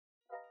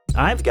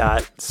I've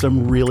got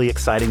some really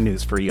exciting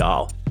news for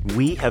y'all.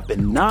 We have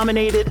been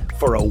nominated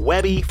for a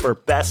Webby for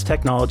Best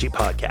Technology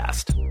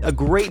Podcast. A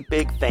great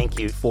big thank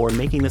you for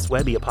making this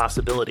Webby a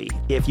possibility.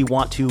 If you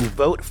want to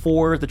vote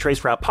for the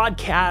Traceroute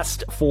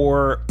podcast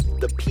for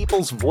the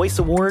People's Voice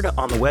Award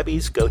on the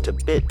Webbies, go to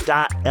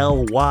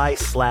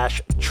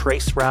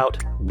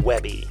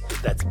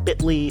bit.ly/TracerouteWebby. That's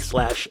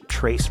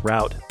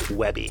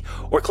bit.ly/TracerouteWebby.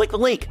 Or click the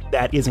link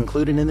that is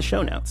included in the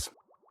show notes.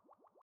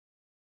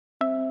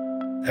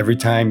 Every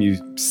time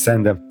you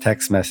send a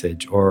text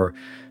message or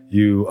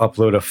you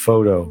upload a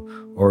photo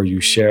or you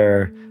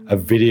share a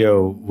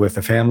video with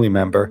a family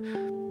member,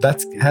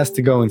 that has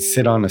to go and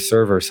sit on a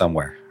server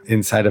somewhere,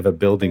 inside of a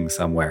building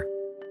somewhere.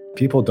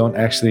 People don't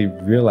actually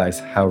realize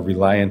how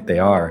reliant they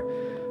are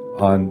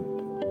on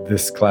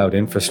this cloud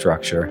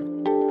infrastructure.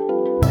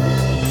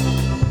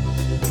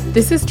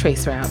 This is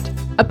Traceroute,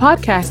 a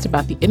podcast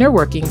about the inner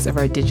workings of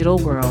our digital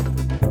world.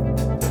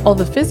 All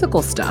the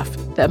physical stuff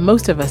that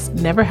most of us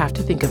never have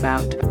to think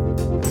about.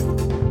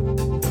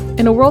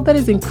 In a world that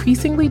is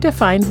increasingly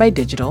defined by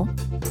digital,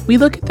 we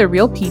look at the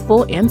real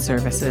people and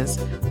services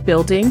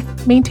building,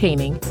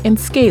 maintaining, and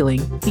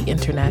scaling the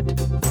internet.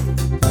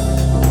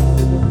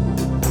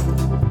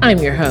 I'm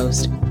your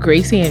host,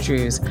 Grace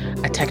Andrews,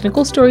 a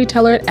technical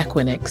storyteller at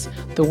Equinix,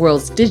 the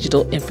world's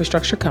digital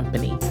infrastructure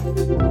company.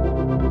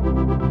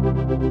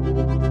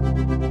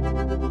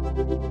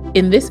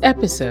 In this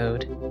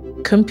episode,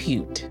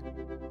 compute.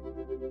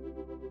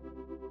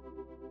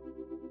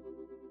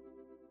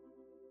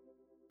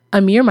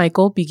 Amir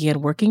Michael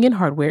began working in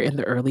hardware in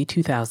the early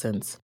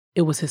 2000s.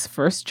 It was his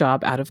first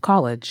job out of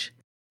college.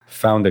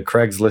 Found a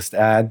Craigslist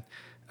ad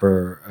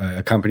for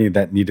a company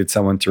that needed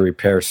someone to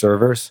repair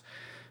servers.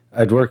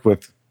 I'd worked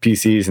with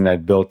PCs and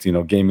I'd built,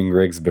 gaming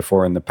rigs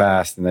before in the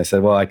past. And I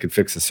said, well, I could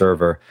fix a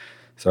server.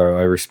 So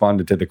I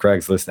responded to the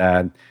Craigslist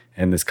ad,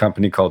 and this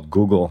company called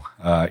Google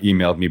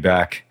emailed me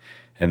back.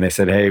 And they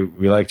said, hey,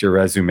 we liked your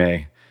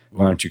resume.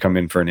 Why don't you come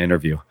in for an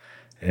interview?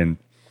 And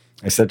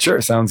I said, sure,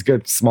 sounds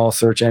good. Small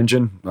search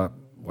engine.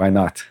 Why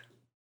not?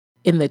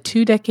 In the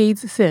 2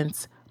 decades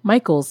since,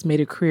 Michael's made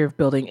a career of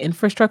building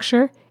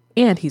infrastructure,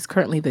 and he's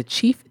currently the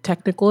chief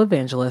technical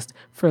evangelist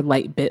for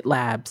Lightbit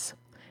Labs.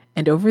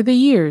 And over the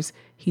years,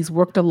 he's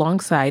worked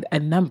alongside a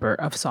number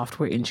of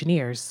software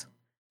engineers.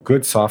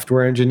 Good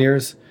software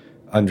engineers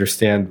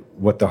understand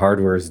what the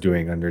hardware is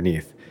doing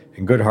underneath.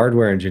 And good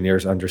hardware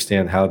engineers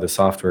understand how the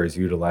software is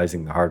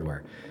utilizing the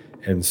hardware.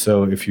 And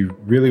so if you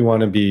really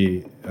want to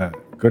be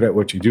good at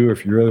what you do,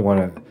 if you really want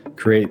to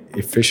create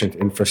efficient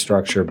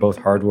infrastructure, both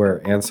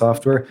hardware and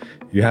software,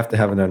 you have to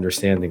have an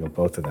understanding of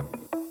both of them.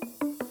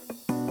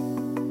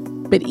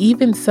 But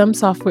even some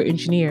software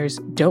engineers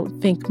don't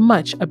think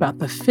much about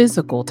the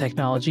physical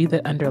technology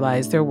that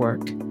underlies their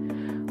work.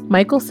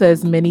 Michael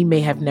says many may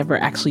have never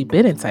actually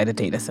been inside a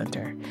data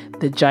center,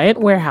 the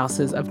giant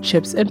warehouses of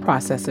chips and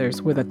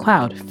processors where the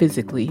cloud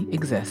physically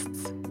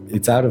exists.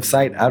 It's out of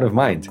sight, out of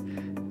mind.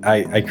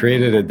 I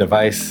created a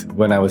device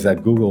when I was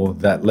at Google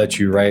that lets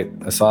you write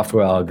a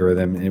software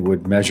algorithm, and it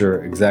would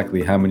measure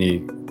exactly how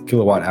many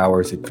kilowatt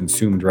hours it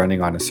consumed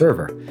running on a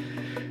server.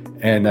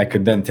 And I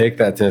could then take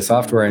that to a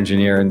software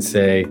engineer and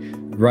say,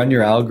 run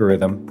your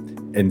algorithm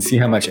and see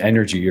how much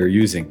energy you're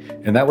using.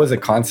 And that was a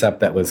concept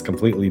that was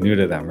completely new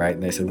to them, right?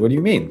 And they said, what do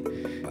you mean?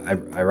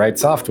 I write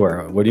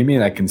software. What do you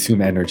mean I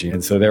consume energy?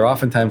 And so they're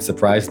oftentimes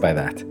surprised by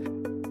that.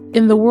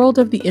 In the world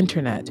of the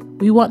internet,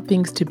 we want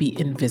things to be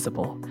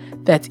invisible.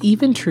 That's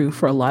even true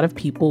for a lot of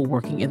people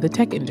working in the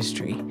tech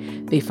industry.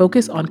 They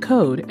focus on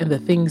code and the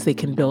things they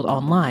can build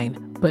online,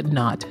 but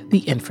not the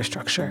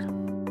infrastructure.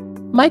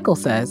 Michael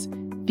says,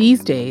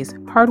 these days,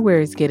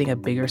 hardware is getting a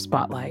bigger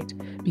spotlight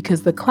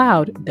because the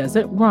cloud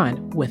doesn't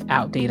run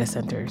without data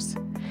centers.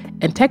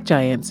 And tech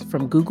giants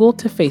from Google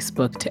to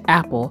Facebook to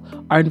Apple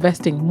are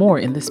investing more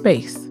in the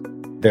space.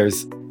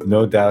 There's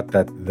no doubt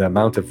that the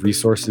amount of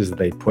resources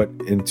they put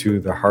into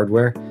the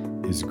hardware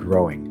is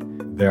growing.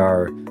 There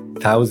are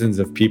thousands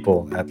of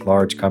people at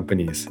large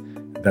companies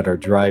that are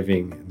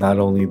driving not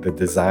only the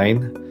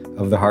design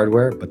of the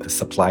hardware, but the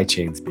supply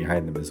chains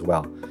behind them as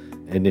well.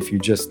 And if you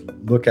just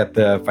look at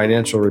the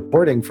financial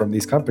reporting from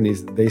these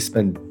companies, they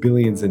spend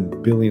billions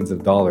and billions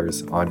of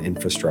dollars on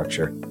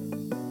infrastructure.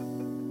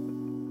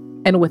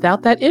 And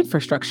without that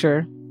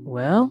infrastructure,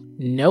 well,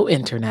 no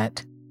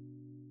internet.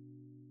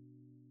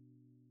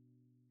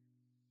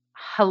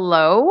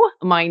 Hello,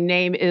 my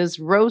name is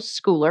Rose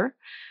Schooler,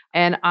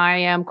 and I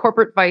am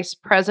Corporate Vice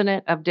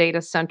President of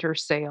Data Center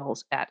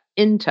Sales at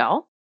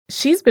Intel.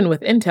 She's been with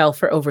Intel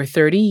for over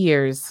 30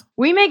 years.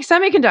 We make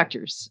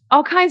semiconductors,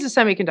 all kinds of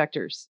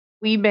semiconductors.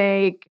 We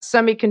make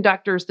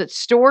semiconductors that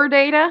store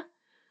data,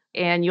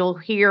 and you'll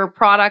hear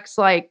products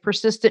like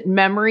persistent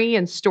memory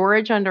and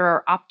storage under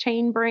our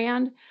Optane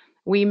brand.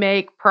 We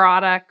make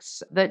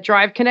products that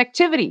drive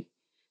connectivity,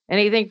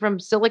 anything from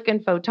silicon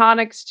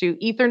photonics to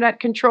Ethernet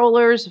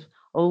controllers,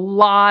 a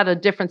lot of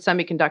different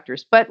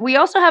semiconductors. But we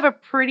also have a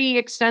pretty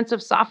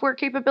extensive software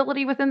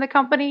capability within the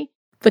company.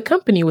 The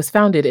company was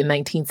founded in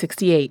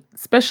 1968,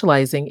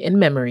 specializing in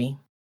memory.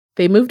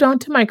 They moved on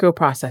to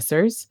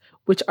microprocessors,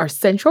 which are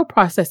central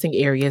processing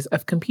areas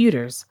of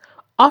computers,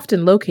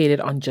 often located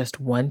on just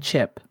one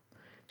chip.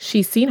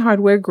 She's seen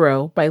hardware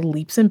grow by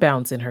leaps and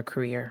bounds in her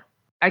career.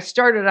 I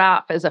started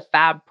off as a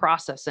fab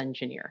process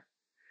engineer.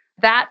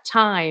 That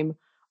time,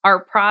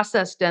 our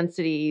process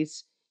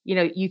densities,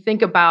 you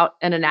think about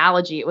an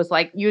analogy, it was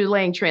like you're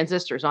laying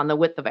transistors on the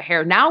width of a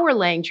hair. Now we're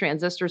laying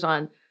transistors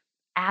on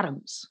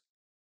atoms.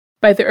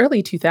 By the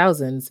early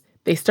 2000s,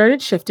 they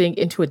started shifting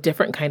into a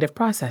different kind of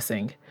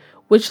processing,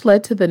 which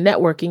led to the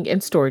networking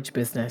and storage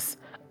business,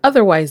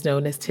 otherwise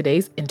known as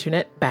today's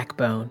internet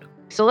backbone.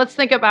 So let's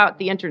think about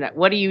the internet.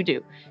 What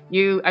do?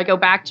 I go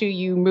back to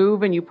you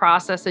move and you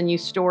process and you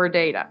store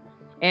data.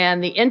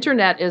 And the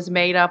internet is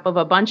made up of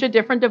a bunch of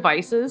different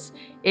devices.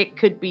 It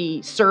could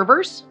be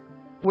servers,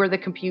 we're the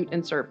compute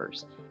and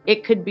servers.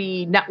 It could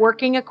be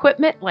networking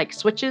equipment like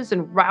switches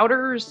and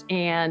routers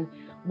and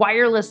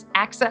wireless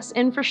access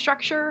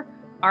infrastructure.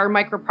 Our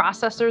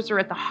microprocessors are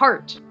at the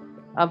heart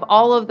of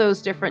all of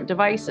those different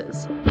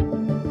devices.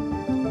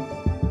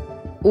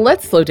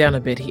 Let's slow down a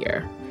bit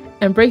here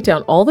and break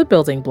down all the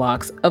building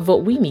blocks of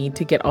what we need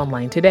to get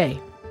online today.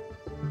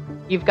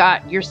 You've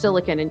got your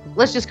silicon, and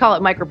let's just call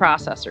it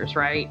microprocessors,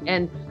 right?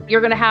 And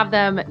you're going to have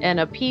them in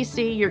a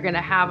PC, you're going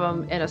to have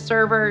them in a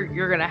server,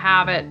 you're going to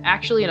have it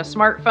actually in a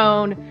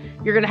smartphone,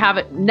 you're going to have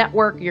it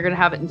network, you're going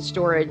to have it in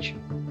storage.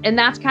 And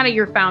that's kind of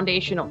your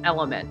foundational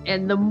element.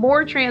 And the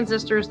more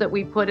transistors that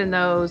we put in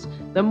those,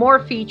 the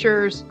more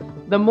features,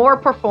 the more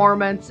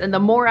performance, and the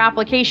more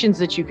applications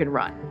that you can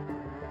run.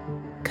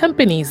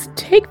 Companies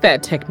take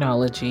that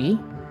technology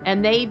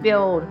and they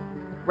build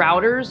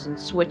routers and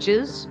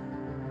switches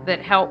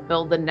that help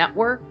build the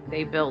network.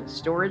 They build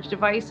storage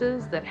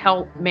devices that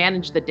help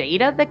manage the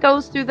data that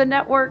goes through the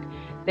network.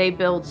 They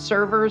build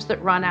servers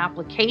that run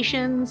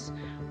applications,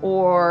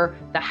 or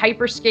the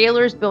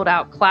hyperscalers build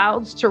out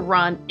clouds to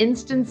run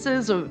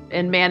instances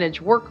and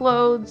manage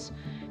workloads.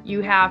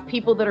 You have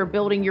people that are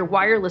building your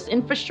wireless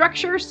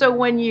infrastructure. So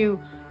when you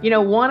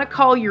want to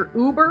call your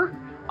Uber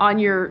on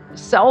your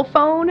cell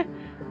phone,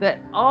 that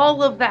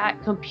all of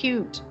that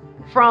compute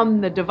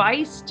from the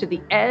device to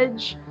the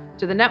edge,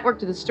 to the network,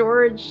 to the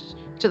storage,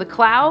 to the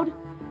cloud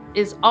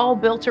is all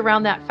built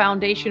around that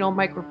foundational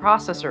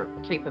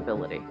microprocessor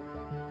capability.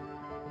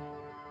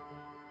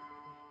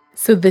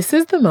 So this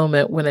is the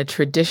moment when a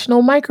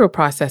traditional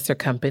microprocessor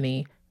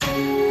company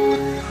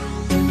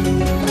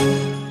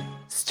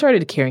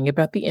started caring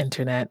about the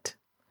internet.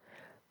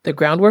 The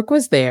groundwork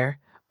was there,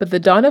 but the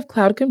dawn of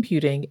cloud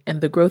computing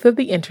and the growth of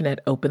the internet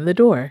opened the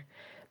door.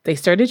 They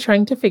started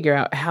trying to figure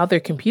out how their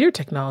computer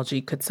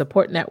technology could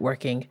support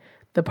networking,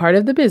 the part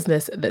of the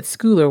business that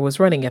Schooler was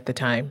running at the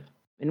time.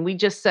 And we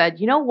just said,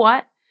 you know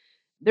what?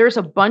 There's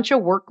a bunch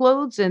of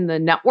workloads in the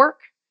network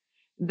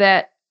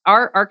that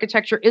our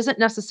architecture isn't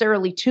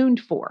necessarily tuned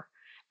for.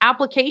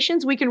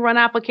 Applications, we can run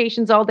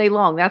applications all day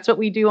long. That's what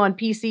we do on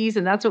PCs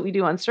and that's what we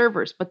do on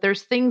servers. But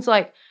there's things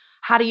like,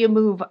 how do you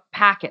move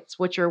packets,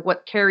 which are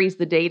what carries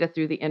the data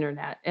through the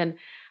internet? And,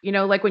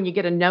 like when you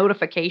get a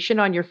notification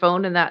on your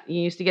phone and that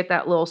you used to get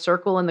that little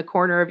circle in the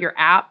corner of your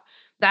app,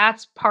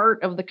 that's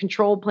part of the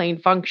control plane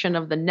function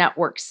of the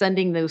network,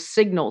 sending those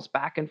signals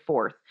back and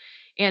forth.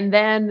 And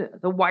then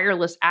the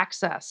wireless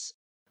access.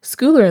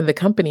 Schooler and the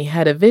company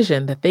had a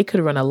vision that they could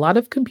run a lot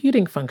of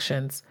computing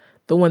functions,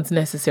 the ones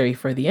necessary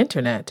for the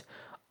internet,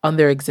 on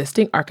their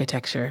existing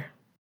architecture.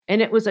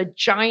 And it was a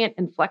giant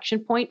inflection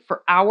point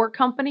for our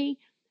company,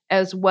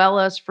 as well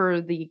as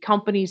for the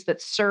companies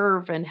that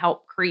serve and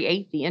help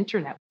create the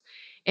internet.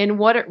 And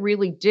what it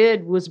really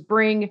did was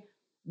bring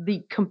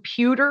the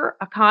computer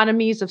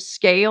economies of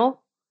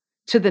scale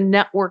to the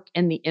network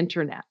and the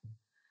internet.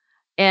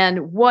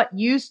 And what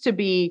used to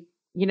be,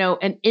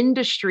 an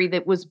industry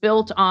that was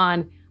built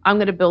on, I'm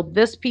going to build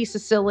this piece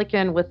of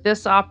silicon with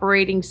this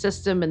operating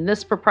system and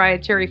this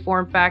proprietary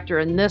form factor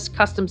and this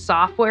custom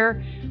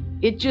software,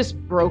 it just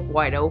broke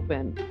wide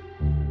open.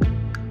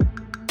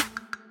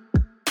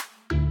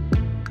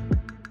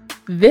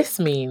 This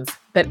means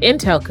that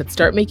Intel could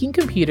start making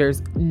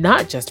computers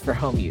not just for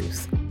home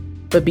use,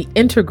 but be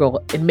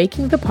integral in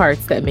making the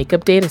parts that make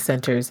up data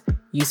centers,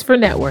 used for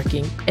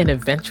networking, and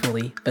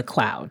eventually the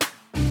cloud.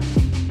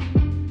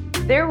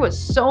 There was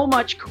so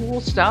much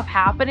cool stuff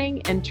happening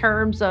in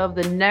terms of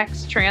the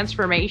next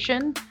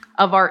transformation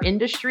of our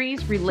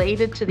industries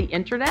related to the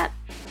internet.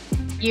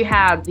 You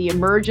had the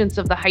emergence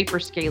of the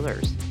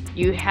hyperscalers.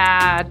 You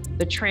had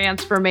the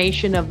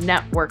transformation of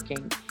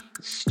networking,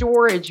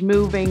 storage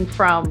moving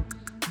from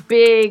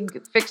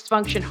big fixed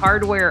function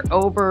hardware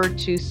over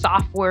to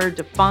software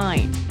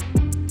defined.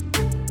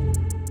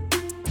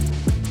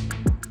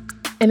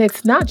 And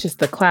it's not just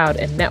the cloud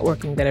and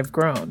networking that have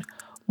grown.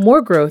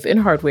 More growth in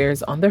hardware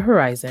is on the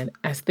horizon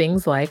as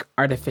things like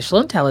artificial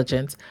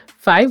intelligence,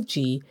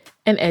 5G,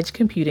 and edge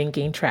computing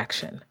gain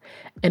traction,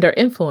 and are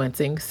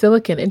influencing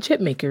silicon and chip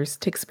makers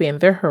to expand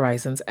their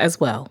horizons as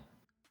well.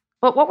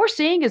 But what we're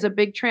seeing is a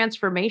big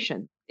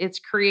transformation. It's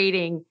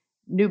creating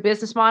new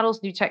business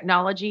models, new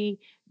technology,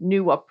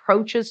 new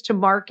approaches to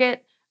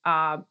market,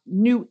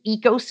 new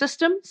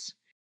ecosystems.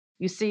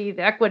 You see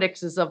the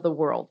Equinixes of the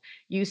world.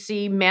 You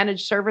see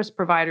managed service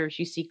providers.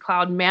 You see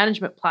cloud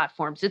management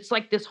platforms. It's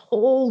like this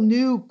whole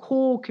new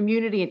cool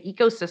community and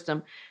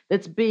ecosystem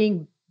that's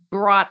being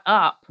brought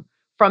up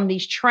from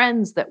these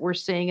trends that we're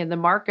seeing in the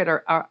market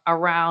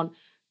around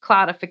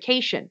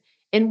cloudification.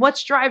 And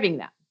what's driving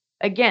that?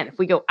 Again, if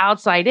we go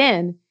outside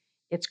in,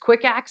 it's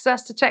quick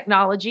access to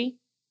technology.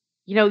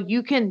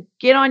 You can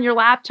get on your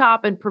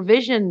laptop and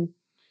provision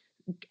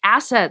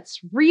assets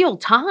real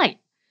time.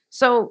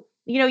 So,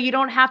 you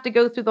don't have to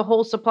go through the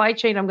whole supply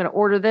chain. I'm going to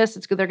order this.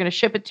 They're going to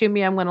ship it to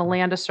me. I'm going to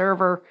land a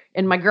server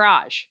in my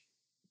garage.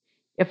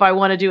 If I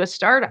want to do a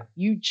startup,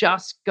 you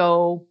just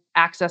go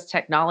access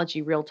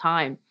technology real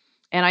time.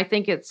 And I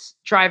think it's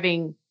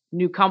driving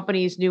new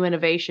companies, new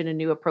innovation, and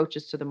new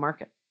approaches to the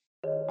market.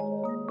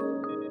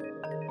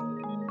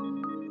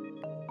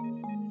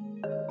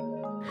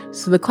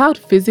 So the cloud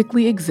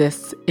physically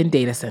exists in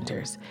data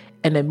centers,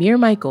 and Amir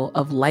Michael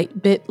of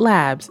Lightbit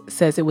Labs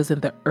says it was in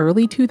the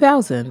early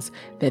 2000s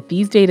that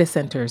these data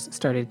centers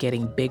started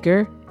getting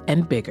bigger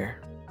and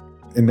bigger.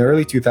 In the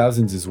early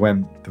 2000s is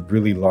when the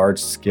really large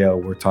scale,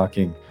 we're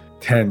talking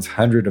tens,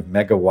 hundreds of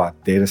megawatt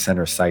data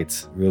center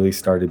sites really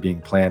started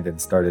being planned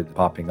and started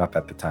popping up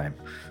at the time.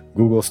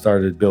 Google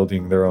started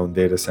building their own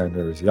data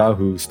centers.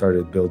 Yahoo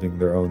started building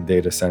their own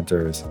data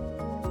centers.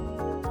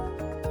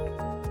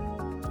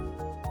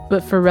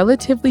 But for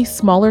relatively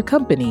smaller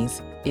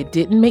companies, it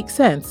didn't make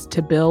sense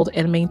to build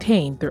and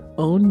maintain their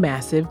own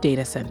massive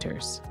data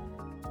centers.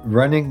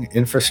 Running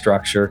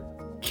infrastructure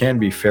can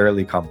be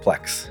fairly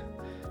complex.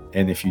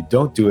 And if you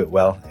don't do it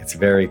well, it's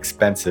very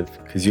expensive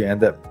because you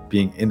end up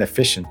being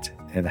inefficient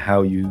in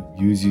how you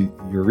use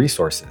your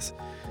resources.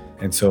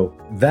 And so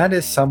that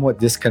is somewhat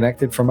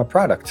disconnected from a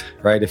product,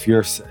 right? If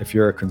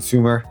you're a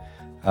consumer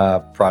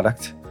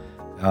product,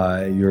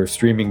 you're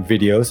streaming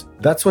videos,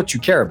 that's what you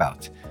care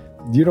about.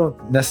 You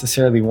don't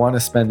necessarily want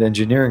to spend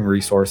engineering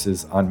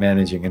resources on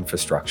managing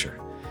infrastructure.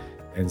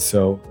 And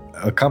so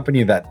a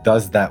company that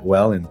does that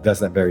well and does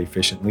that very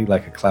efficiently,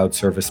 like a cloud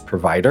service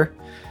provider,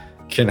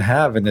 can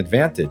have an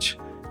advantage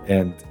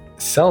and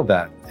sell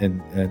that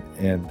and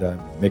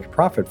make a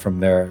profit from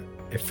their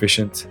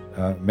efficient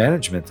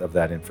management of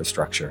that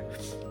infrastructure.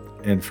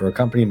 And for a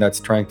company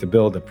that's trying to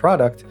build a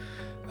product,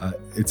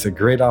 it's a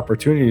great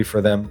opportunity for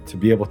them to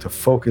be able to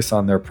focus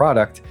on their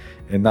product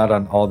and not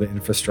on all the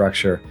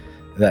infrastructure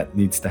that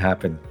needs to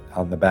happen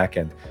on the back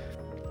end.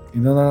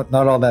 Not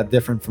all that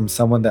different from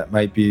someone that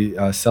might be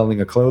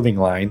selling a clothing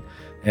line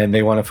and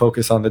they want to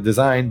focus on the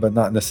design, but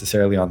not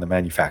necessarily on the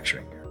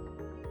manufacturing.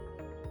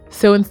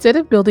 So instead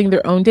of building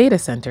their own data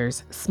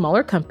centers,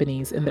 smaller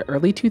companies in the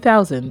early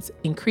 2000s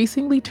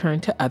increasingly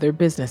turned to other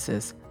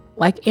businesses,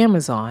 like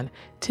Amazon,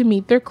 to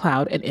meet their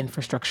cloud and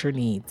infrastructure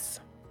needs.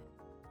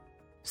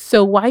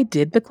 So why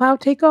did the cloud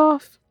take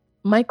off?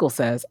 Michael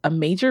says a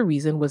major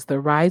reason was the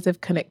rise of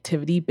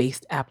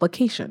connectivity-based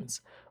applications,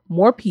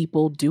 more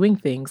people doing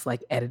things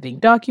like editing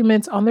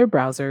documents on their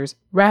browsers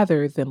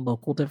rather than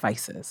local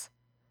devices.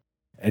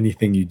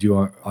 Anything you do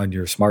on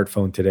your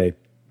smartphone today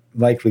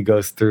likely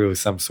goes through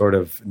some sort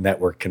of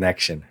network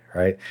connection,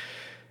 right?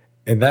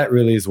 And that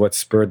really is what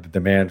spurred the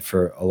demand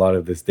for a lot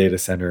of this data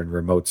center and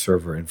remote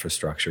server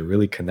infrastructure,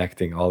 really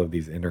connecting all of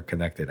these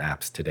interconnected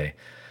apps today.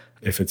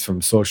 If it's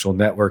from social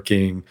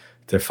networking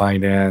to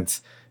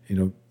finance,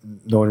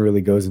 no one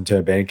really goes into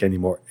a bank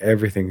anymore.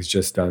 Everything's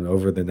just done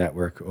over the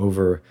network,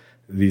 over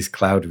these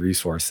cloud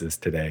resources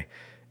today.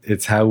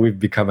 It's how we've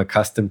become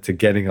accustomed to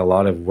getting a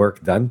lot of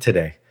work done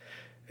today.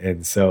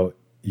 And so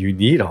you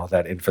need all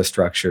that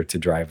infrastructure to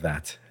drive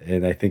that.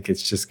 And I think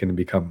it's just going to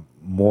become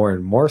more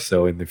and more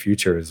so in the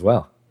future as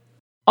well.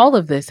 All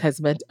of this has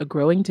meant a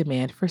growing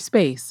demand for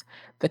space.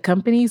 The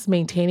companies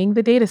maintaining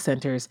the data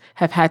centers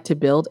have had to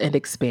build and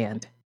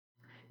expand.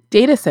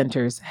 Data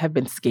centers have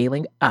been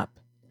scaling up.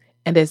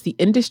 And as the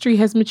industry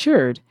has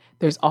matured,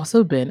 there's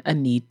also been a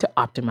need to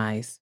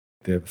optimize.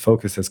 The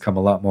focus has come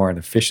a lot more on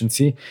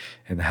efficiency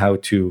and how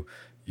to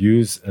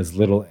use as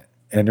little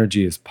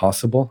energy as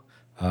possible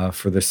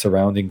for the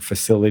surrounding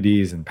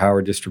facilities and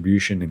power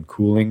distribution and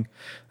cooling.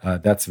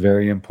 That's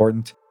very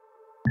important.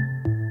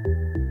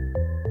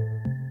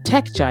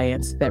 Tech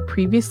giants that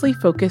previously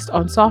focused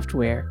on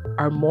software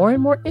are more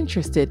and more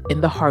interested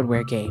in the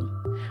hardware game.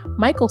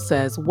 Michael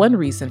says one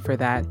reason for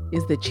that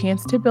is the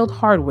chance to build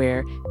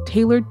hardware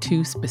tailored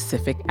to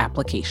specific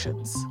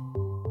applications.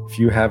 If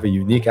you have a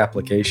unique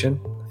application,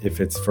 if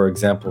it's, for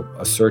example,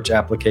 a search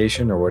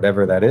application or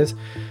whatever that is,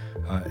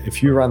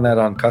 if you run that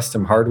on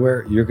custom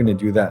hardware, you're going to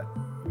do that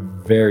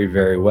very,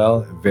 very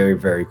well, very,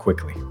 very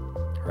quickly,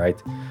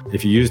 right?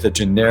 If you used a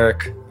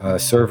generic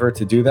server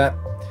to do that,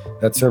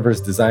 that server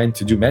is designed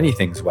to do many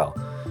things well,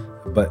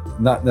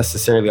 but not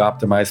necessarily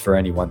optimized for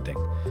any one thing.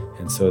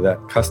 And so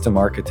that custom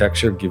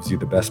architecture gives you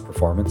the best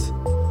performance.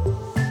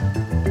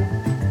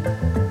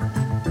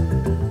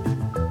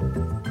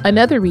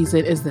 Another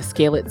reason is the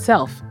scale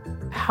itself,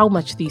 how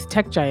much these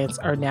tech giants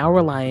are now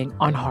relying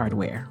on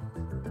hardware.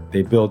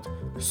 They build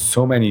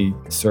so many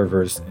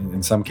servers,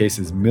 in some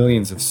cases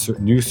millions of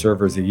new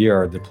servers a year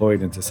are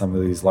deployed into some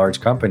of these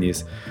large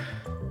companies.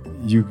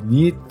 you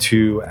need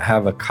to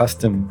have a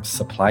custom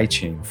supply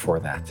chain for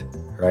that,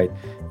 right?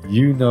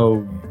 You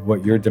know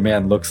what your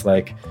demand looks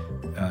like.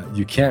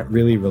 You can't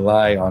really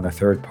rely on a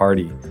third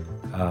party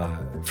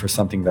for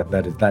something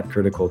that is that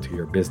critical to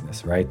your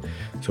business, right?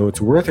 So it's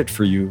worth it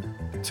for you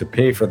to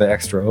pay for the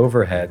extra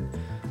overhead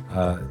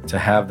to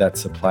have that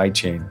supply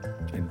chain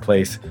in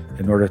place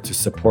in order to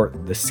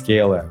support the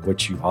scale at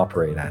which you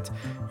operate at.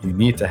 You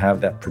need to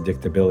have that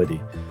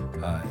predictability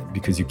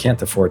because you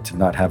can't afford to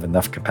not have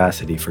enough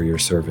capacity for your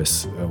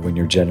service when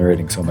you're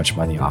generating so much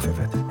money off of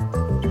it.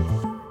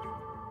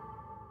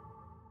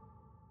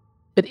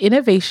 But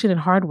innovation in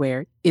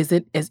hardware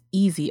isn't as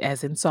easy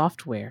as in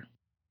software.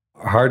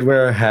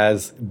 Hardware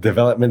has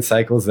development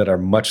cycles that are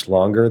much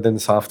longer than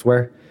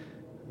software.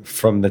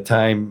 From the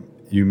time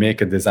you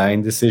make a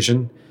design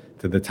decision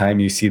to the time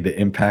you see the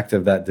impact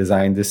of that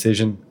design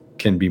decision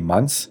can be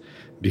months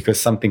because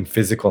something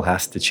physical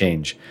has to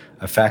change.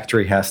 A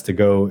factory has to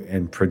go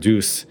and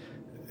produce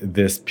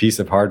this piece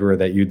of hardware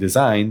that you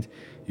designed.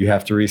 You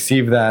have to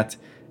receive that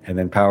and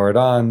then power it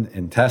on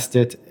and test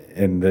it.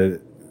 And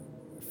the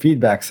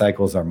feedback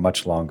cycles are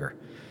much longer.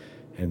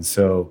 And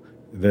so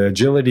the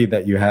agility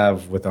that you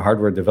have with the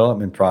hardware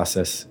development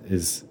process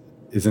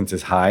isn't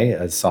as high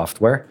as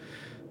software.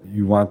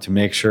 You want to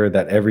make sure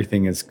that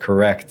everything is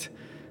correct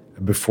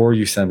before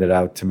you send it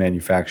out to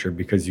manufacture,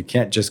 because you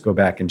can't just go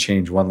back and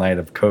change one line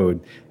of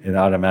code and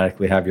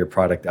automatically have your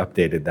product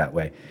updated that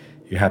way.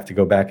 You have to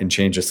go back and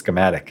change a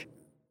schematic.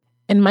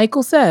 And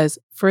Michael says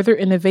further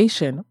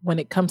innovation when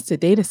it comes to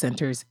data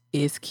centers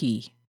is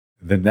key.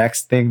 The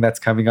next thing that's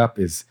coming up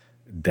is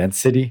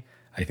density.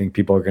 I think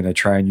people are going to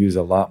try and use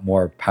a lot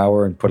more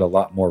power and put a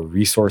lot more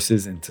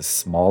resources into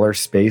smaller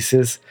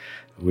spaces,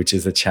 which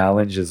is a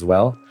challenge as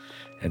well.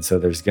 And so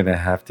there's going to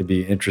have to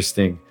be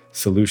interesting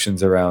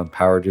solutions around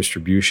power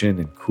distribution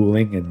and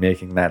cooling and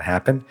making that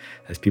happen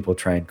as people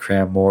try and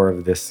cram more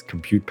of this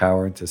compute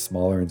power into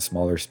smaller and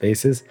smaller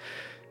spaces.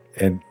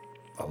 And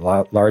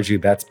largely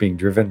that's being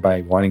driven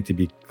by wanting to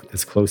be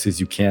as close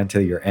as you can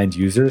to your end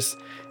users.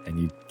 And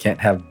you can't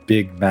have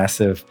big,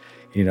 massive,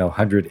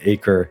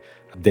 100-acre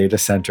data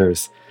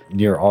centers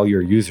near all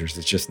your users.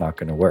 It's just not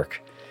going to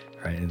work,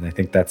 right? And I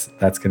think that's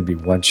going to be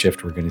one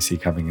shift we're going to see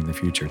coming in the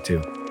future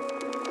too.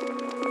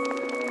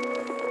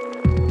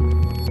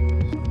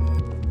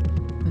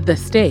 The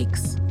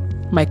stakes,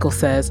 Michael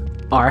says,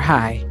 are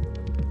high.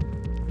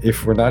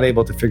 If we're not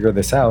able to figure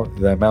this out,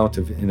 the amount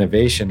of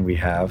innovation we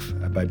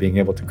have by being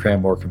able to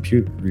cram more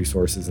compute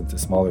resources into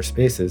smaller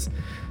spaces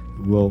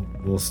will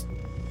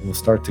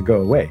start to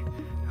go away.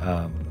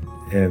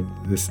 And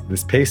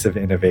this pace of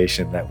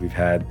innovation that we've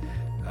had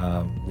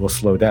will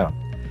slow down.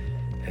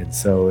 And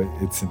so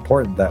it's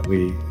important that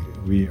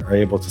we are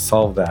able to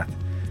solve that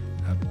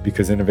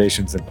because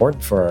innovation is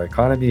important for our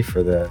economy,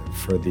 for the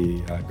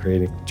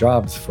creating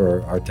jobs,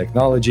 for our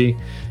technology.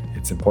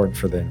 It's important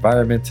for the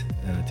environment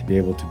to be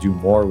able to do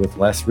more with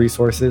less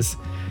resources.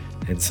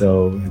 And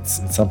so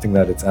it's something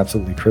that it's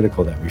absolutely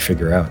critical that we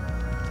figure out.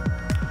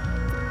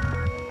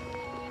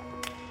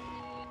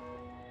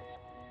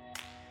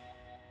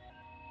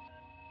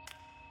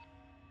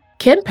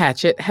 Ken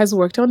Patchett has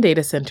worked on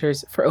data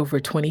centers for over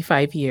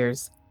 25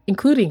 years,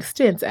 including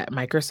stints at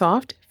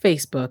Microsoft,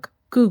 Facebook,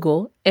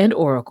 Google, and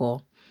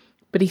Oracle.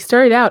 But he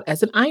started out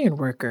as an iron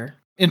worker.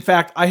 In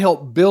fact, I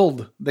helped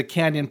build the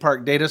Canyon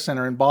Park Data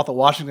Center in Bothell,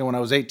 Washington when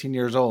I was 18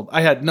 years old.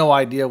 I had no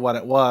idea what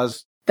it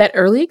was. That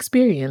early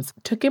experience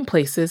took him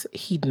places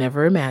he'd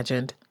never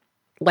imagined,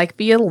 like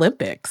the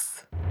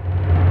Olympics.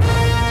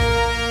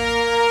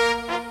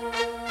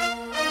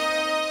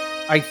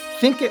 I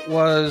think it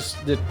was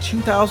the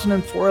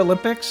 2004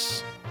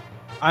 Olympics.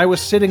 I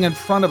was sitting in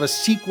front of a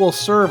SQL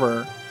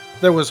server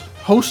that was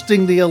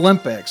hosting the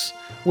Olympics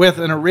with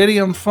an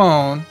Iridium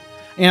phone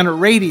and a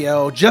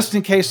radio just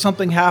in case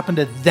something happened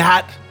to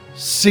that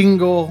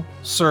single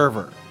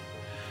server.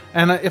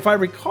 And if I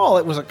recall,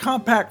 it was a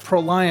Compaq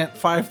ProLiant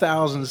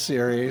 5000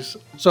 series.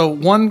 So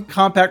one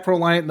Compaq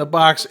ProLiant in the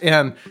box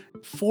and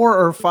 4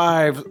 or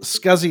 5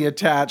 SCSI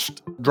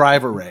attached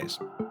drive arrays.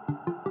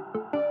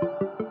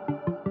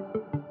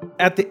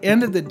 At the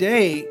end of the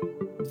day,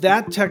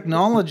 that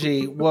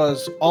technology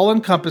was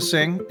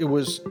all-encompassing, it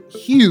was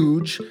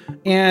huge,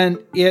 and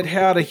it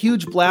had a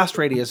huge blast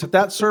radius. If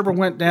that server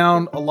went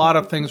down, a lot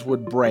of things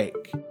would break.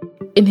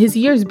 In his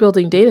years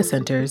building data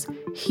centers,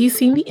 he's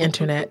seen the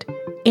internet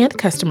and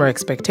customer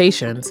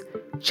expectations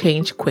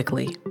change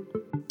quickly.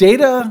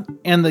 Data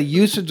and the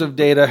usage of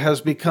data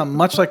has become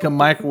much like a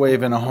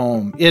microwave in a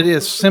home. It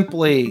is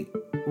simply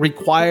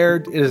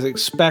required, it is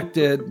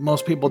expected.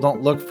 Most people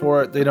don't look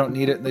for it, they don't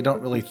need it, they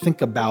don't really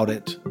think about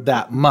it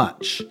that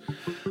much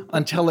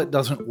until it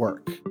doesn't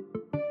work.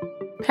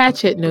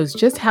 Patchett knows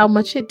just how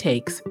much it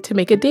takes to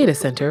make a data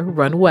center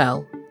run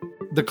well.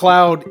 The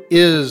cloud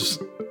is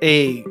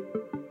a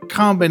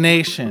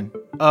combination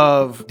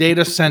of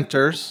data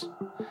centers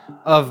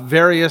of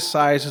various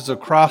sizes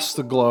across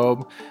the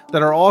globe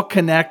that are all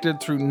connected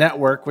through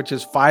network, which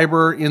is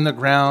fiber in the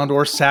ground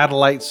or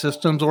satellite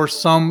systems or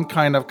some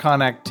kind of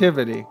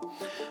connectivity.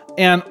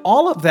 And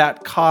all of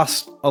that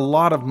costs a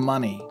lot of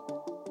money.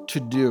 to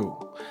do.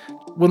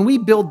 When we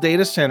build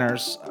data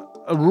centers,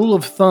 a rule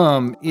of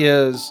thumb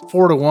is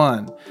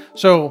 4-to-1.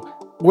 So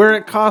where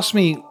it costs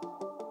me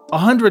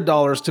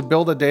 $100 to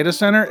build a data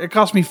center, it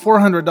costs me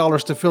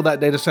 $400 to fill that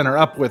data center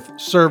up with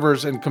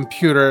servers and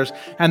computers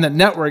and the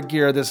network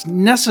gear that's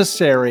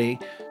necessary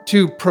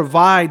to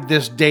provide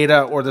this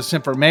data or this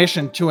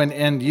information to an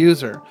end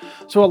user.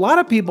 So a lot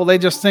of people, they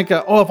just think,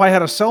 if I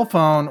had a cell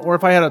phone or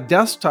if I had a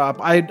desktop,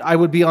 I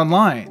would be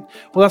online.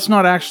 Well, that's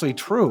not actually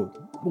true.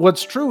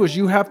 What's true is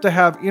you have to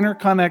have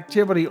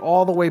interconnectivity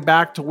all the way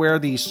back to where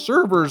these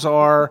servers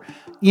are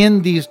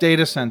in these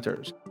data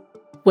centers.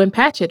 When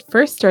Patchett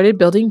first started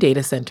building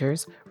data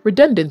centers,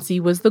 redundancy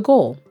was the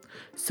goal.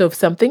 So if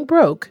something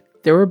broke,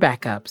 there were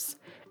backups.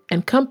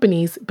 And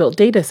companies built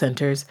data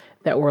centers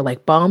that were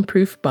like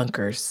bomb-proof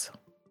bunkers.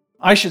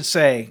 I should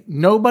say,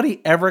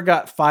 nobody ever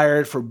got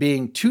fired for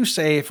being too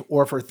safe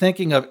or for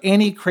thinking of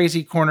any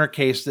crazy corner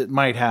case that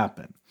might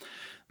happen.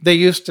 They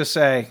used to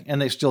say,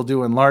 and they still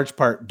do in large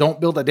part,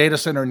 don't build a data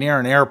center near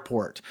an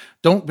airport.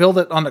 Don't build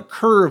it on the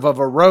curve of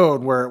a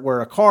road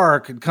where a car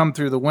could come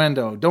through the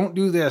window. Don't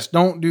do this,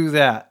 don't do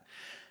that.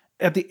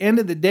 At the end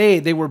of the day,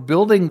 they were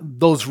building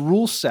those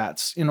rule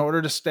sets in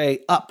order to stay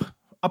up.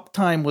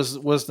 Uptime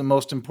was the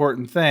most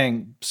important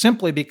thing,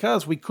 simply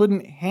because we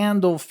couldn't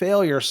handle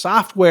failure.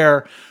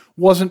 Software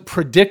wasn't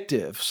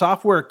predictive.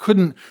 Software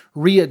couldn't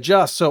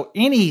readjust. So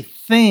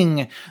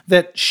anything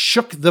that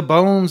shook the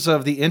bones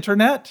of the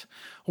internet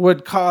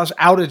would cause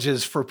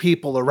outages for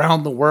people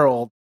around the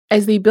world.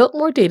 As they built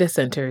more data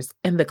centers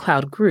and the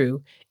cloud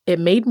grew, it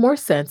made more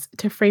sense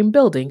to frame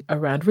building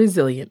around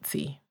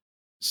resiliency.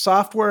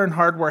 Software and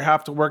hardware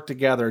have to work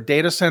together.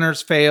 Data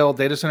centers fail,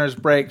 data centers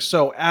break.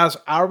 So as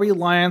our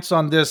reliance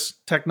on this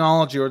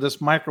technology or this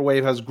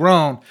microwave has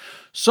grown,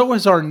 so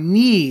is our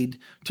need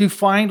to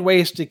find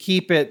ways to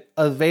keep it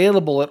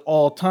available at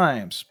all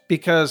times.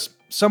 Because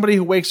somebody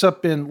who wakes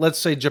up in, let's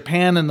say,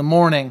 Japan in the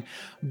morning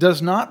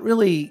does not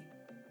really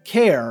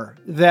care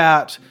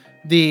that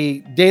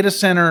the data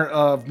center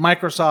of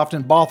Microsoft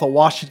in Bothell,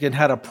 Washington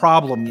had a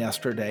problem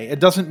yesterday. It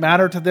doesn't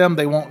matter to them.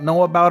 They won't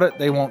know about it.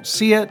 They won't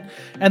see it.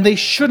 And they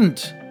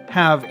shouldn't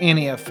have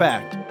any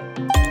effect.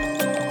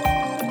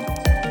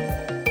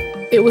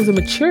 It was a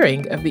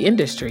maturing of the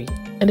industry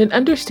and an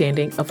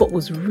understanding of what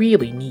was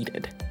really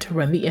needed to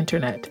run the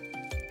internet.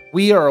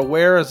 We are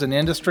aware as an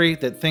industry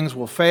that things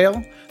will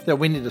fail, that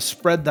we need to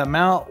spread them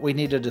out, we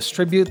need to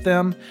distribute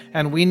them,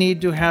 and we need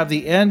to have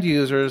the end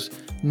users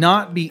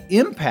not be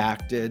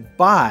impacted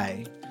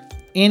by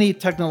any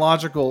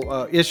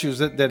technological issues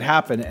that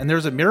happen. And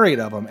there's a myriad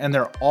of them, and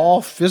they're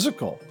all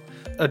physical.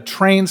 A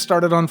train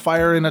started on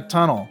fire in a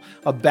tunnel.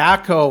 A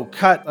backhoe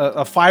cut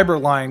a fiber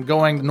line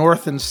going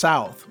north and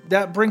south.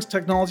 That brings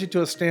technology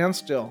to a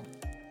standstill.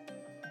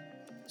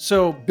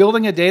 So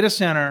building a data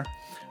center,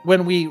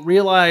 when we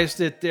realized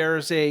that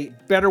there's a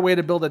better way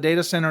to build a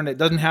data center and it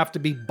doesn't have to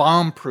be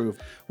bomb-proof,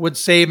 would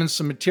save in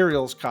some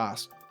materials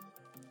cost.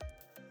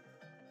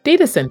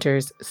 Data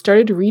centers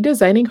started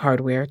redesigning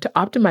hardware to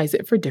optimize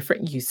it for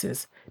different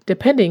uses,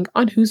 depending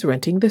on who's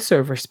renting the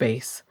server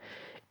space.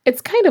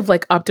 It's kind of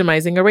like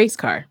optimizing a race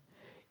car,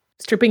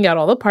 stripping out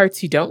all the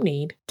parts you don't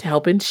need to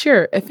help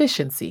ensure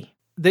efficiency.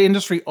 The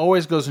industry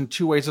always goes in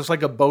two ways. It's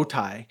like a bow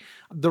tie.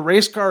 The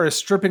race car is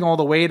stripping all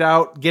the weight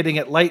out, getting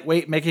it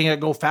lightweight, making it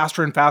go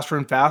faster and faster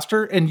and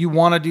faster. And you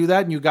want to do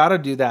that, and you got to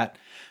do that.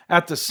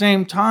 At the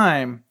same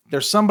time,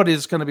 there's somebody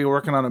that's going to be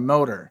working on a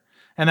motor.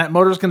 And that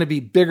motor is going to be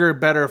bigger,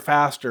 better,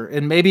 faster.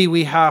 And maybe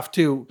we have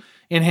to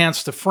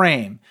enhance the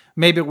frame.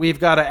 Maybe we've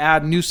got to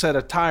add a new set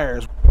of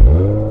tires.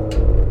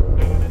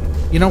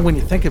 You know, when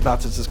you think about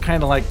this, it's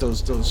kind of like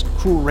those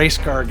cool race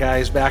car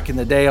guys back in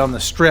the day on the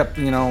strip,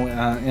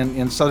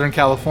 in Southern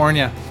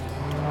California.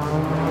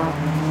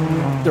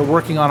 They're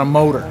working on a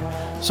motor.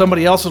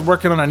 Somebody else is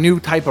working on a new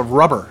type of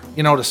rubber,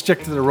 to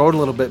stick to the road a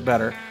little bit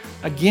better.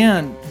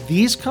 Again,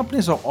 these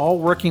companies are all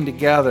working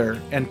together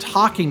and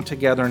talking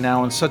together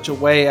now in such a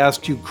way as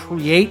to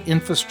create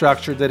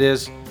infrastructure that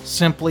is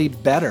simply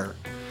better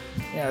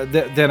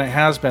than it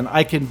has been.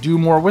 I can do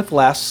more with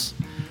less.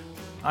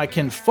 I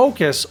can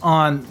focus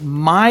on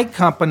my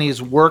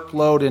company's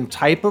workload and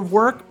type of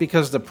work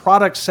because the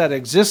product set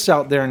exists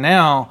out there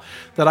now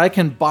that I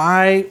can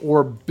buy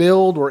or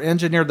build or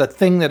engineer the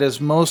thing that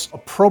is most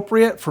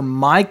appropriate for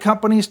my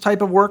company's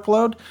type of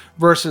workload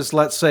versus,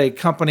 let's say,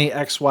 company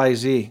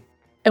XYZ.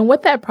 And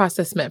what that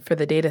process meant for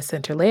the data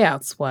center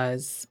layouts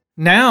was...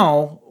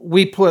 Now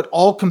we put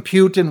all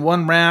compute in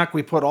one rack,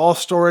 we put all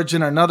storage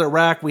in another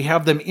rack, we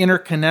have them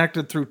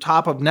interconnected through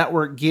top of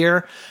network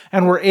gear,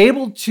 and we're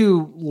able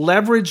to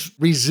leverage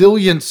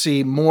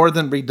resiliency more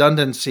than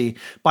redundancy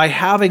by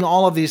having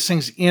all of these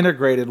things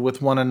integrated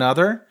with one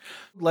another.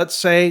 Let's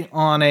say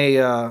on a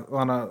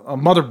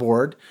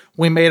motherboard,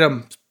 we made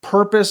them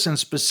purpose and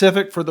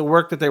specific for the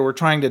work that they were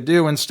trying to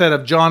do instead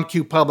of John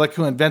Q. Public,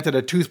 who invented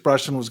a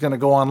toothbrush and was going to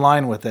go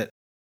online with it.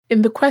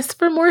 In the quest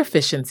for more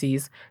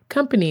efficiencies,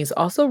 companies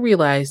also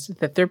realized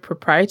that their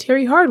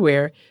proprietary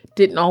hardware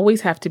didn't always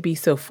have to be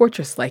so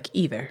fortress-like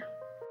either.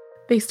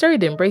 They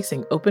started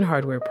embracing open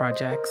hardware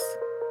projects.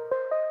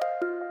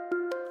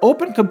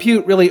 Open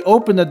compute really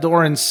opened the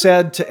door and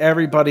said to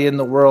everybody in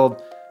the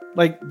world,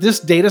 like,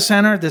 this data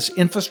center, this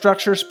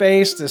infrastructure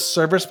space, this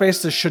server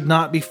space, this should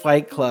not be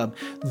Fight Club.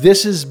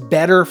 This is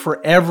better for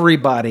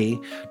everybody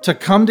to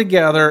come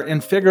together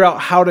and figure out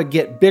how to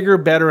get bigger,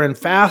 better, and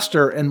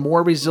faster and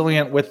more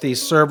resilient with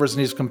these servers and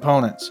these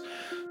components.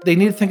 They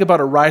need to think about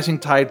a rising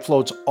tide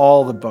floats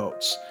all the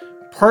boats.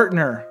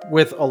 Partner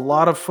with a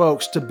lot of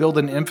folks to build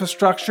an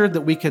infrastructure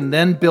that we can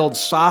then build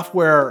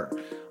software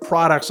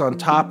products on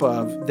top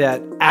of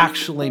that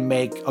actually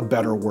make a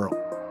better world.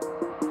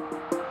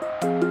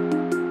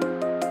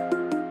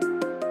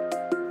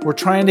 We're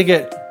trying to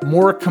get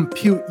more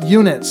compute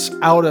units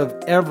out of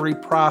every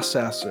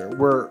processor.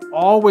 We're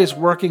always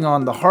working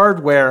on the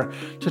hardware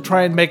to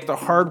try and make the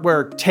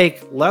hardware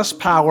take less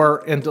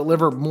power and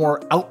deliver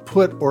more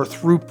output or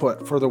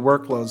throughput for the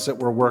workloads that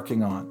we're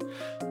working on.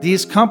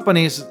 These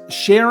companies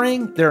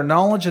sharing their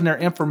knowledge and their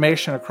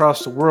information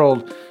across the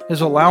world is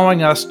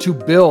allowing us to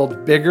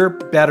build bigger,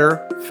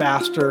 better,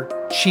 faster,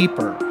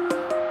 cheaper.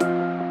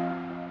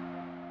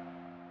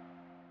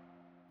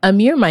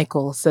 Amir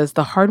Michael says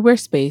the hardware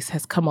space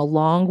has come a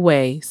long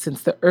way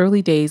since the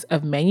early days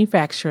of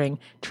manufacturing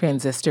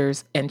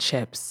transistors and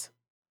chips.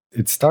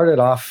 It started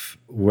off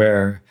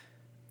where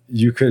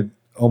you could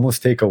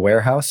almost take a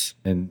warehouse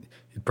and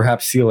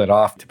perhaps seal it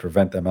off to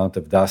prevent the amount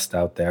of dust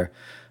out there.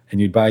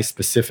 And you'd buy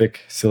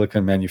specific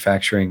silicon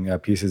manufacturing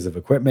pieces of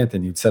equipment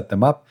and you'd set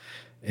them up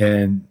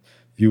and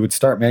you would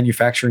start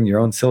manufacturing your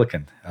own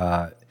silicon.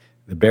 The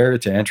barrier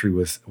to entry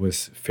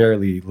was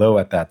fairly low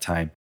at that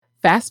time.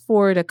 Fast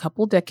forward a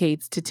couple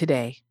decades to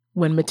today,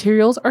 when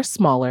materials are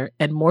smaller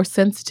and more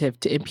sensitive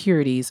to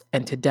impurities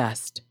and to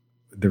dust.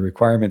 The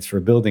requirements for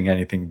building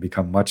anything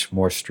become much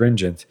more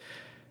stringent.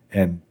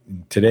 And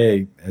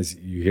today, as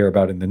you hear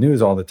about in the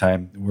news all the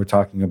time, we're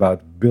talking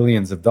about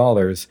billions of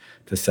dollars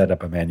to set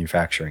up a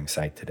manufacturing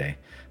site today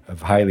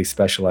of highly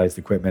specialized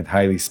equipment,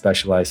 highly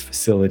specialized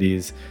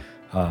facilities.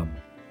 And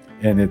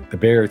the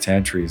barrier to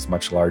entry is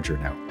much larger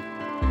now.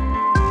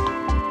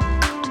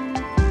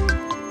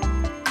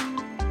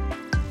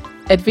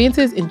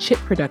 Advances in chip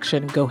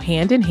production go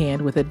hand in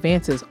hand with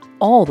advances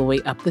all the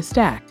way up the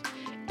stack.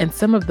 And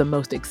some of the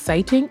most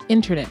exciting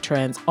internet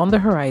trends on the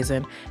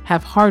horizon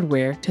have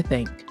hardware to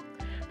thank.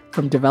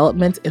 From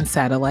developments in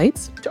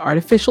satellites to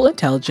artificial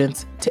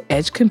intelligence to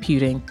edge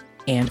computing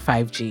and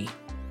 5G.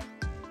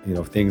 You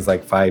know, things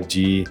like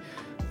 5G,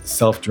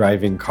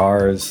 self-driving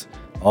cars,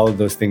 all of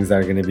those things that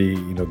are going to be,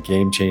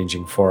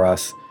 game-changing for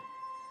us.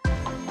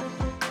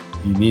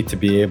 You need to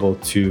be able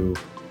to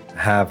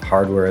have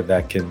hardware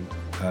that can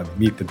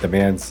meet the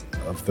demands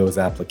of those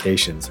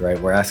applications,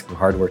 right? We're asking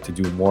hardware to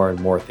do more and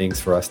more things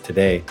for us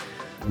today.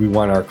 We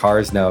want our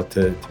cars now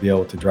to be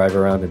able to drive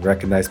around and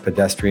recognize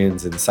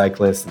pedestrians and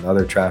cyclists and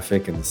other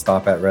traffic and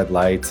stop at red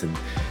lights and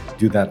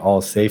do that all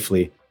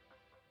safely.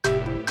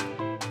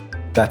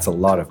 That's a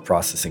lot of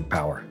processing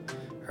power,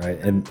 right?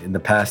 And in the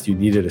past, you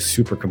needed a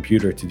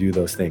supercomputer to do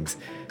those things.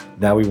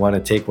 Now we want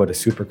to take what a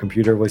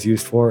supercomputer was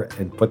used for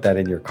and put that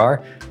in your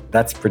car.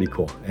 That's pretty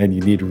cool. And you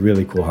need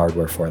really cool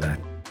hardware for that.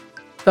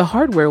 The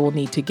hardware will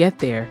need to get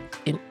there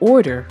in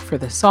order for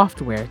the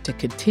software to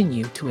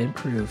continue to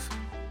improve.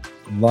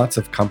 Lots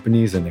of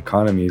companies and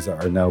economies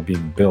are now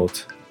being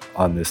built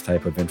on this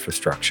type of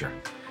infrastructure.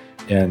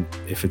 And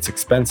if it's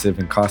expensive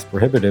and cost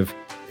prohibitive,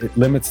 it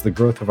limits the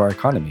growth of our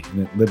economy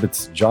and it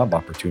limits job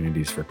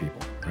opportunities for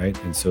people, right?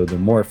 And so the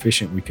more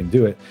efficient we can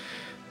do it,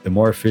 the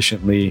more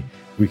efficiently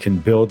we can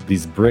build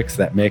these bricks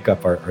that make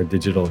up our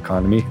digital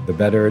economy, the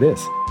better it is.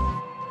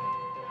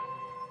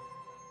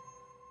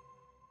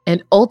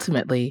 And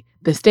ultimately,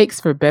 the stakes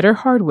for better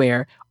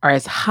hardware are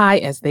as high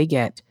as they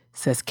get,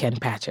 says Ken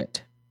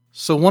Patchett.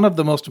 So one of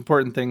the most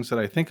important things that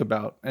I think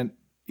about, and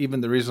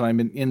even the reason I'm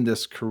in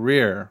this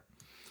career,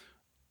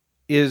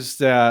 is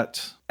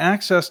that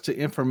access to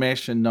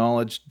information,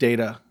 knowledge,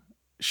 data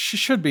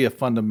should be a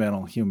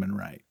fundamental human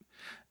right.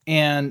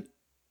 And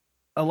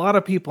a lot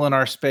of people in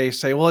our space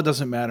say, well, it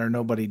doesn't matter,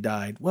 nobody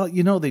died. Well,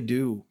 they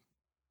do.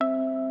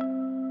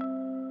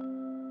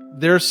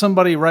 There's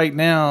somebody right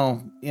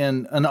now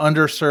in an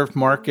underserved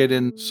market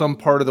in some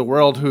part of the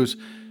world who's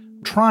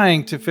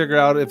trying to figure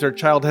out if their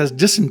child has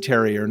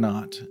dysentery or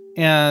not.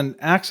 And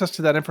access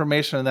to that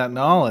information and that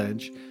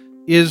knowledge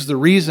is the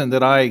reason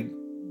that I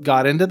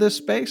got into this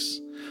space,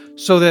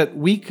 so that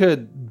we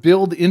could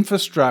build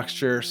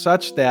infrastructure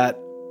such that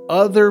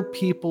other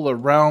people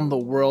around the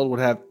world would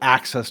have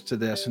access to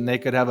this and they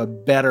could have a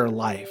better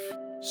life.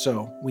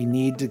 So we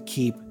need to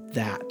keep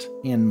that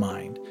in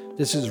mind.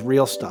 This is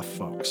real stuff,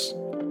 folks.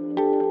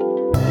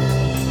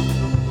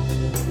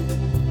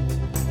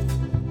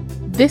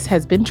 This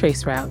has been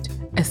Traceroute,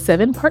 a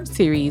 7-part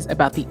series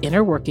about the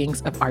inner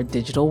workings of our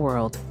digital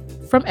world.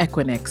 From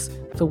Equinix,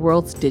 the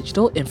world's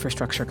digital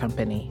infrastructure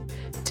company.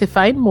 To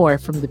find more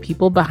from the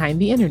people behind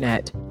the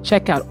internet,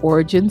 check out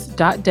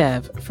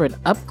origins.dev for an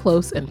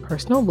up-close and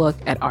personal look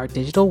at our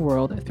digital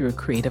world through a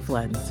creative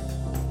lens.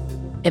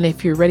 And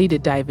if you're ready to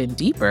dive in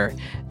deeper,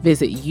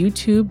 visit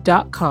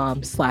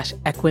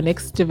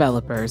youtube.com/Equinix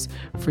developers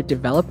for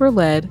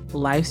developer-led,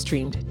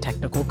 live-streamed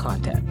technical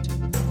content.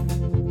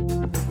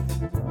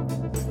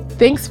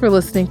 Thanks for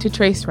listening to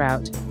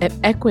Traceroute, an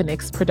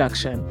Equinix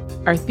production.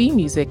 Our theme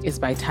music is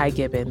by Ty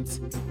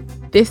Gibbons.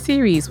 This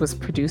series was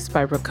produced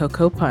by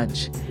Rococo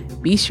Punch.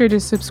 Be sure to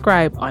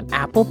subscribe on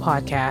Apple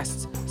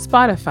Podcasts,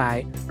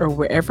 Spotify, or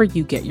wherever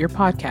you get your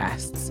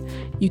podcasts.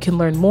 You can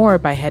learn more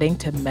by heading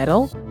to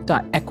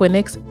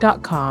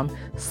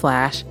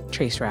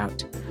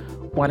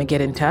metal.equinix.com/traceroute. Want to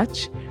get in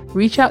touch?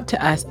 Reach out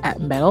to us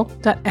at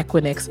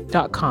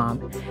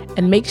metal.equinix.com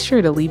and make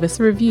sure to leave us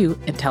a review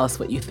and tell us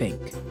what you think.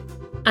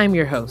 I'm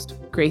your host,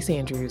 Grace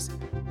Andrews.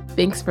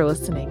 Thanks for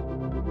listening.